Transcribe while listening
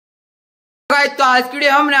तो आज की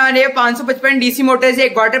वीडियो हम बना रहे हैं 555 डीसी मोटर से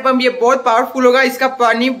एक वाटर पंप। ये बहुत पावरफुल होगा, इसका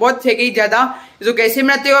पानी बहुत फेंकेगी ज्यादा। तो कैसे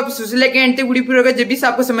बनाते हो आप सुसले के एंड तक वीडियो पूरी होगा, जब भी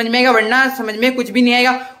आपको समझ में आएगा, वरना समझ में कुछ भी नहीं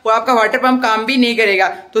आएगा और आपका वाटर पंप काम भी नहीं करेगा।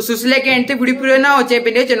 तो सुसले के एंड तक वीडियो पूरी होना और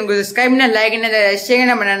चैनल को सब्सक्राइब करना, लाइक करना, शेयर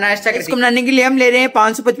करना, बनाना स्टार्ट। इसको बनाने के लिए हम ले रहे हैं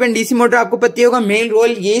 555 डीसी मोटर। आपको पता होगा मेन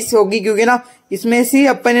रोल यही होगी, क्योंकि ना इसमें से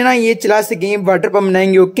अपन है ना ये चला सकेंगे, वाटर पंप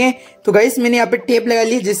बनाएंगे। ओके, तो गाइस मैंने यहाँ पे टेप लगा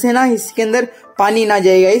ली जिससे ना इसके अंदर पानी ना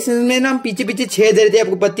जाएगा। इसमें ना पीछे पीछे छेद रहते हैं,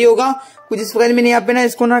 आपको पता होगा। कुछ इस प्रकार मैंने यहाँ पे ना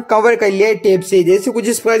इसको ना कवर कर लिया है टेप से। जैसे कुछ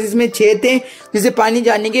इस प्रकार इसमें छेद थे जिससे पानी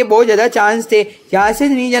जाने के बहुत ज्यादा चांस थे। यहाँ से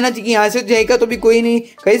नहीं जाना चाहिए, यहाँ से जाएगा तो भी कोई नहीं,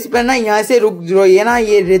 कहीं पर ना यहाँ से रुक ये ना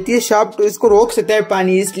ये रहती है शाफ्ट, तो इसको रोक सकता है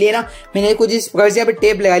पानी। इसलिए ना मैंने कुछ इस प्रकार से यहाँ पे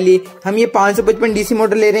टेप लगा ली। हम ये 555 डीसी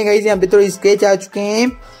मोटर ले रहे हैं गाइस। यहाँ पे तो स्केच आ चुके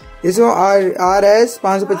हैं, इसको RS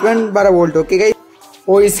 555 12 वोल्ट। ओके गाइस,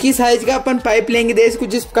 और इसकी साइज का अपन पाइप लेंगे देश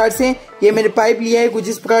कुछ इस प्रकार से। ये मैंने पाइप लिया है कुछ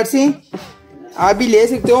इस प्रकार से, आप भी ले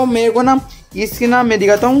सकते हो। मेरे को ना इसके ना मैं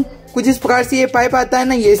दिखाता हूँ कुछ इस प्रकार से। ये पाइप आता है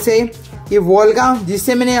ना ये से, ये वॉल का,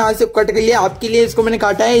 जिससे मैंने यहाँ से कट कर लिया। आपके लिए इसको मैंने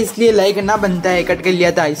काटा है, इसलिए लाई करना बनता है, कट कर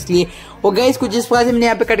लिया था इसलिए। और गाइस कुछ इस प्रकार से मैंने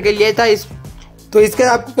यहाँ पे कट कर लिया था तो इसका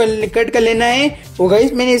आपको कट कर लेना है। और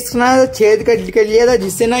गाइस मैंने इसका ना छेद कर लिया था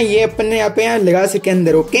जिससे ना ये अपन ने यहाँ पे लगा सके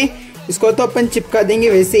अंदर। ओके, इसको तो अपन चिपका देंगे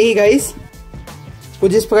वैसे ही गाइस,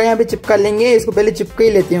 कुछ इस प्रकार यहाँ पे चिपका लेंगे। इसको पहले चिपका ही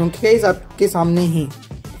लेते हैं। ओके गाइस, आपके सामने ही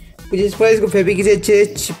कुछ इस प्रकार इसको फेविक से अच्छे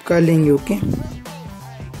चिपका लेंगे। ओके,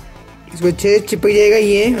 इसको अच्छे चिपक जाएगा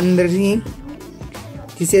ये अंदर ही,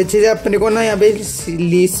 जिससे अच्छे से अपने को ना यहाँ पे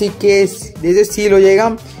जैसे सील हो जाएगा,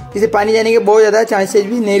 जिससे पानी जाने के बहुत ज्यादा चांसेस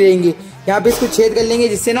भी नहीं रहेंगे। यहाँ पे इसको छेद कर लेंगे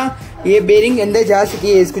जिससे ना ये बेरिंग अंदर जा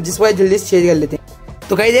सके। इसको जिस प्रकार जल्दी से छेद कर लेते हैं।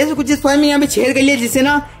 तो कहीं जैसे कुछ इस प्रकार में यहाँ पे छेद कर लिया जिससे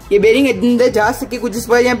ना ये बेरिंग अंदर जा सके। कुछ इस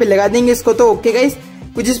प्रकार यहाँ पे लगा देंगे इसको। तो ओके गाइस,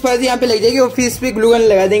 कुछ इस प्रकार यहाँ पे लग जाएगी और फिर इस पे ग्लू गन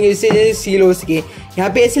लगा देंगे जिससे जैसे सील हो सके। यहाँ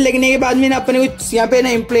पे ऐसे लगने के बाद में ना अपने को यहाँ पे ना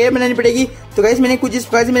इम्प्लेयर बनानी पड़ेगी। तो गाइस मैंने कुछ इस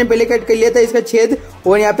प्रकार से मैंने पहले कट कर लिया था इसका छेद,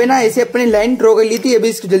 और यहाँ पे ना ऐसे अपनी लाइन ड्रॉ कर ली थी। अभी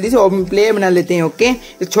इसको जल्दी से इम्प्लेयर बना लेते हैं। ओके,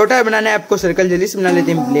 छोटा बनाना है आपको सर्कल, जल्दी से बना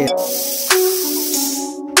लेते हैं इम्प्लेयर।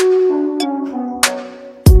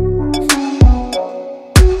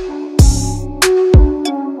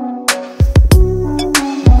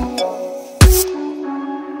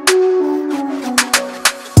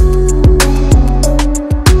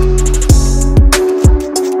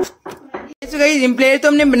 इम्प्लेयर तो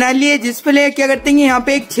हमने बना लिए, जिस पे क्या करते हैं यहाँ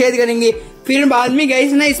पे एक छेद करेंगे, फिर बाद में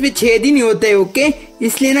गाइस ना इसमें छेद ही नहीं होता है। ओके,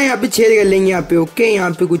 इसलिए ना यहाँ पे छेद कर लेंगे यहाँ पे। ओके, यहाँ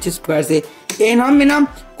पे कुछ इस प्रकार से हम ना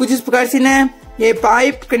कुछ इस प्रकार से ना ये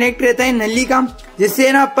पाइप कनेक्ट रहता है नली का,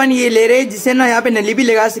 जिससे ना अपन ये ले रहे हैं, जिससे ना यहाँ पे नली भी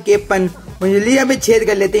लगा सके अपन। जल्दी यहाँ पे छेद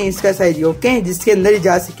कर लेते हैं इसका साइज। ओके, जिसके अंदर ही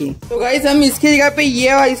जा सके। तो गाइस हम इसकी जगह पे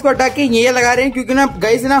ये इसको हटा के ये लगा रहे हैं, क्योंकि ना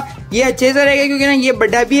गाइस ना ये अच्छे से रहेगा, क्योंकि ना ये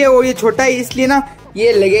बड़ा भी है और ये छोटा है, इसलिए ना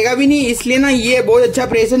ये लगेगा भी नहीं। इसलिए ना ये बहुत अच्छा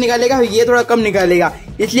प्रेशर निकालेगा, ये थोड़ा कम निकालेगा।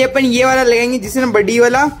 इसलिए अपन ये वाला लगाएंगे जिससे ना बड़ी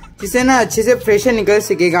वाला, जिससे ना अच्छे से प्रेशर निकल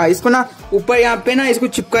सकेगा। इसको ना ऊपर यहाँ पे ना इसको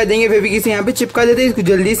चिपका देंगे फेविक से, यहाँ पे चिपका देते हैं इसको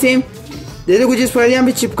जल्दी से। जैसे कुछ इस पर यहाँ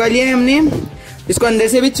पे चिपका लिया है हमने, इसको अंदर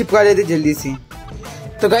से भी चिपका लेते जल्दी से।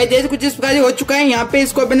 तो गाइस जैसे कुछ इस प्रकार हो चुका है, यहाँ पे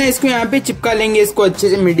इसको अपने इसको यहाँ पे चिपका लेंगे इसको अच्छे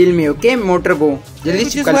से मिडिल में। ओके, मोटर को जल्दी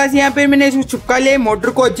चिपका, यहाँ पे मैंने इसको चिपका लिया मोटर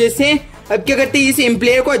को अच्छे से। अब क्या करते हैं, इस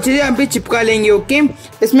इम्प्लेयर को अच्छे से यहाँ पे चिपका लेंगे। ओके,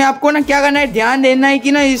 इसमें आपको ना क्या करना है, ध्यान देना है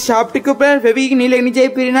कि ना इस शाफ्ट के ऊपर फेविक नहीं लगनी चाहिए,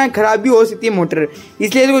 फिर ना खराब भी हो सकती है मोटर।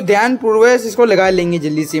 इसलिए इसको ध्यान पूर्वक इसको लगा लेंगे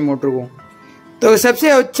जल्दी से मोटर को। तो सबसे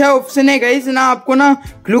अच्छा ऑप्शन है गाइस ना आपको ना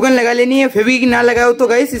ग्लू गन लगा लेनी है, फेविक ना लगाओ तो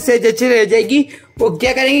गाइस इससे अच्छे रह जाएगी। वो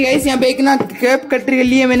क्या करेंगे गाइस, यहाँ पे एक ना कैप कट कर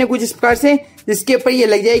लिया मैंने कुछ इस प्रकार से, जिसके ऊपर ये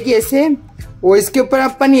लग जाएगी ऐसे। और इसके ऊपर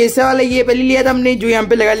अपन ऐसा वाला ये पहले लिया था हमने, जो यहाँ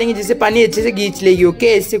पे लगा लेंगे जिससे पानी अच्छे से खींच लेगी। ओके,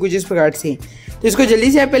 ऐसे कुछ इस प्रकार से। तो इसको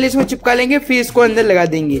जल्दी से पहले इसको चिपका लेंगे, फिर इसको अंदर लगा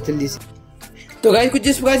देंगे जल्दी से। तो गाइस कुछ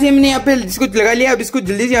इस प्रकार से हमने यहाँ पे इसको लगा लिया। अब इसको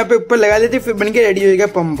जल्दी से यहाँ पे ऊपर लगा लेते, फिर बनके रेडी हो जाएगा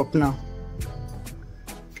पंप अपना।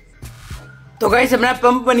 तो गाइस अपना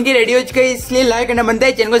पंप बनके रेडी हो चुका है, इसलिए लाइक करना बनता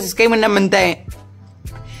है, चैनल को सब्सक्राइब करना बनता है।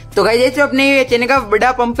 तो गाइस जैसे अपने चैनल का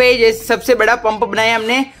बड़ा पंप है, जैसे सबसे बड़ा पंप बनाया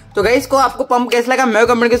हमने। तो गाइस को आपको पंप कैसा लगा मैं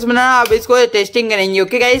कमेंट करके बनाना, अब इसको टेस्टिंग करेंगे।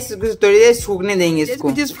 ओके गाइस, थोड़ी देर सूखने देंगे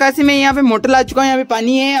इसको। जिस प्रकार से मैं यहाँ पे मोटर ला चुका हूँ, यहाँ पे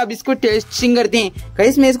पानी है, अब इसको टेस्टिंग करते हैं।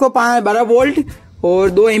 गाइस मैं इसको 12 वोल्ट और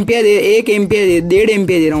 2 एम्पियर 1 एम्पियर 1.5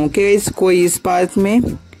 एम्पियर दे रहा हूँ। ओके, इसको इस पास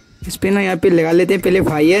में इस पे ना यहाँ पे लगा लेते हैं पहले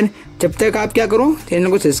फायर। जब तक आप क्या करो, चैनल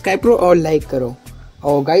को सब्सक्राइब करो और लाइक करो।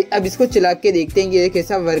 और गाइस अब इसको चला के देखते हैं कि ये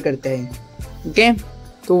कैसा वर्क करता है। ओके,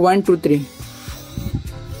 तो 1 2 3।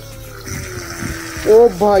 ओ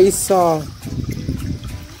भाई साहब,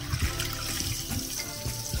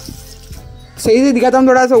 सही से दिखाता हूँ,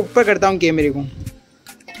 थोड़ा सा ऊपर करता हूँ कैमरे को।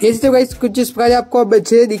 जैसे तो गाइस कुछ इस प्रकार आपको अब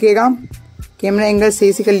अच्छे से दिखेगा, कैमरा एंगल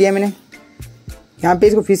सही से कर लिया मैंने। यहाँ पे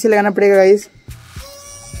इसको फिर से लगाना पड़ेगा गाइस।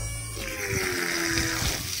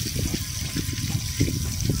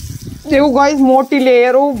 देखो गाइस मोटी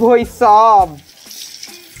लेयर। ओ भाई साहब,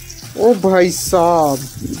 ओ भाई साहब,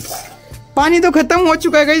 पानी तो खत्म हो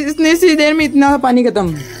चुका है गाइस, इतने सी देर में इतना पानी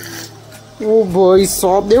खत्म। ओ भाई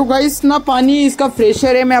साहब देखो गाइस इतना पानी इसका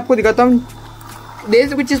प्रेशर है, मैं आपको दिखाता हूँ।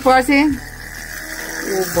 देख कुछ इस प्रकार से।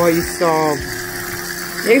 ओ भाई साहब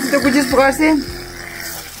देख सकते कुछ इस प्रकार से।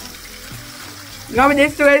 यहाँ पे देख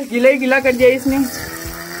सकते गाइस गीला ही गीला कर दिया इसने।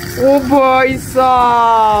 ओ भाई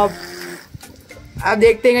साहब अब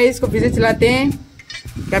देखते हैं इसको फिर से चलाते हैं।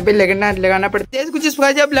 यहाँ पे लगाना पड़ता है कुछ इस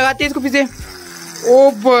प्रकार से। अब लगाते हैं इसको फिर से।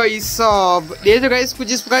 ओ भाई साहब देखो गाइस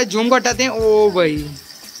कुछ इस प्रकार झूम को हटाते हैं। ओ भाई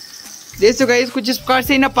देखो गाइस कुछ इस प्रकार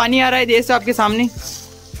से ना पानी आ रहा है। देखो आपके सामने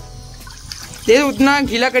देखो उतना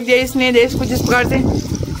गीला कर दिया इसने। देखो कुछ इस प्रकार से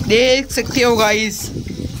देख सकते हो गाइस।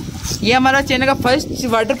 ये हमारा चैनल का फर्स्ट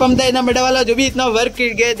वाटर पंप था इतना बड़ा वाला, जो भी इतना वर्क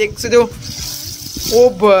कर गया देख सकते हो। ओ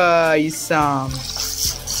भाई साहब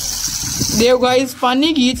देखो गाइस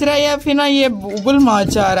पानी खींच रहा है या फिर ना ये उबल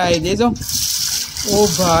माचा रहा है। देखो ओ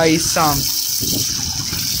भाई साहब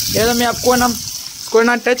ये मैं आपको ना इसको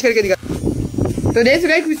ना टच करके दिखा। तो देखो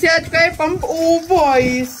गाइस फिर से आ चुका है पंप। ओ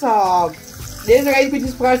भाई साहब देखो गाइस कुछ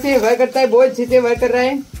इस प्रकार से वर्क करता है, बहुत अच्छे से वर्क कर रहा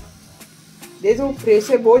है। देखो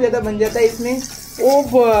प्रेशर बहुत ज्यादा बन जाता है इसमें। ओ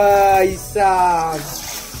भाई साहब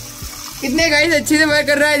कितने गाइस अच्छे से वर्क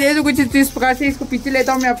कर रहा है। देखो कुछ इस प्रकार से। इसको पीछे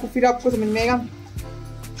लेता हूँ मैं आपको, फिर आपको समझ में आएगा।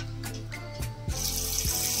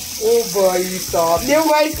 ओ भाई साहब देखो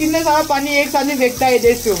गाइस कितने सारा पानी एक साथ में फेंकता है।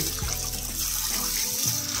 देखो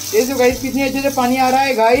गाइस कितने अच्छे से पानी आ रहा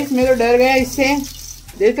है गाइस, मैं तो डर गया इससे।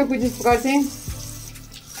 देखो कुछ इस प्रकार से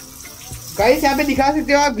गाइस यहाँ पे दिखा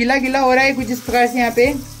सकते हो आप, गीला गीला हो रहा है कुछ इस प्रकार से। यहाँ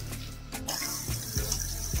पे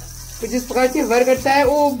कुछ इस प्रकार से वर्क करता है।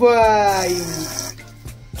 ओ भाई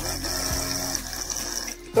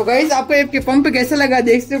तो गाइस आपको ये पंप कैसा लगा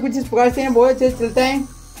देख सकते हो कुछ इस प्रकार से बहुत अच्छे से चलता है।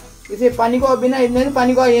 इसे पानी को अभी ना इतने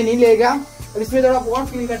पानी को ये नहीं लेगा। और इसमें थोड़ा और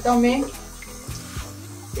फील करता हूँ मैं।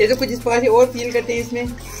 ये तो कुछ इस प्रकार से और फील करते हैं इसमें।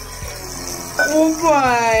 ओ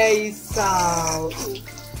भाई साहब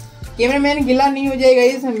कैमरामैन गीला नहीं हो जाएगा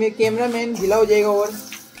इस, कैमरामैन गीला हो जाएगा। और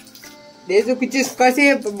देखो कुछ इस प्रकार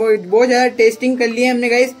से बहुत ज्यादा टेस्टिंग कर लिए हमने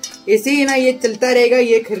गाइस। ऐसे ही ना ये चलता रहेगा,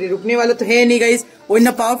 ये रुकने वाला तो है नहीं गाइस, और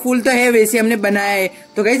ना पावरफुल तो है वैसे हमने बनाया है।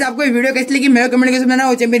 तो गाइस आपको ये वीडियो कैसी लगी मेरा कमेंट करके बताना।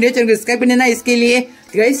 और चैनल को सब्सक्राइब कर देना इसके लिए।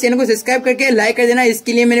 गाइस चैनल को सब्सक्राइब करके लाइक कर देना।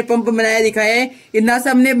 इसके लिए मैंने पंप बनाया दिखाया है, इतना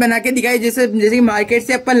सा हमने बना के दिखाया जैसे मार्केट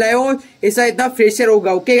से अपन लाए हो ऐसा इतना फ्रेशर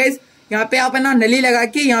होगा। ओके गाइस यहाँ पे आप ना नली लगा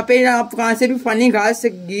के यहाँ पे आप कहाँ से भी पानी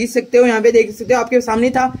घींच सकते हो। यहाँ पे देख सकते हो आपके सामने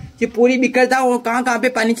था कि पूरी बिखर था और कहाँ पे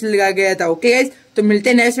पानी लगा गया था। ओके गाइस तो मिलते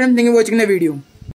हैं next time. Thank you for watching the video.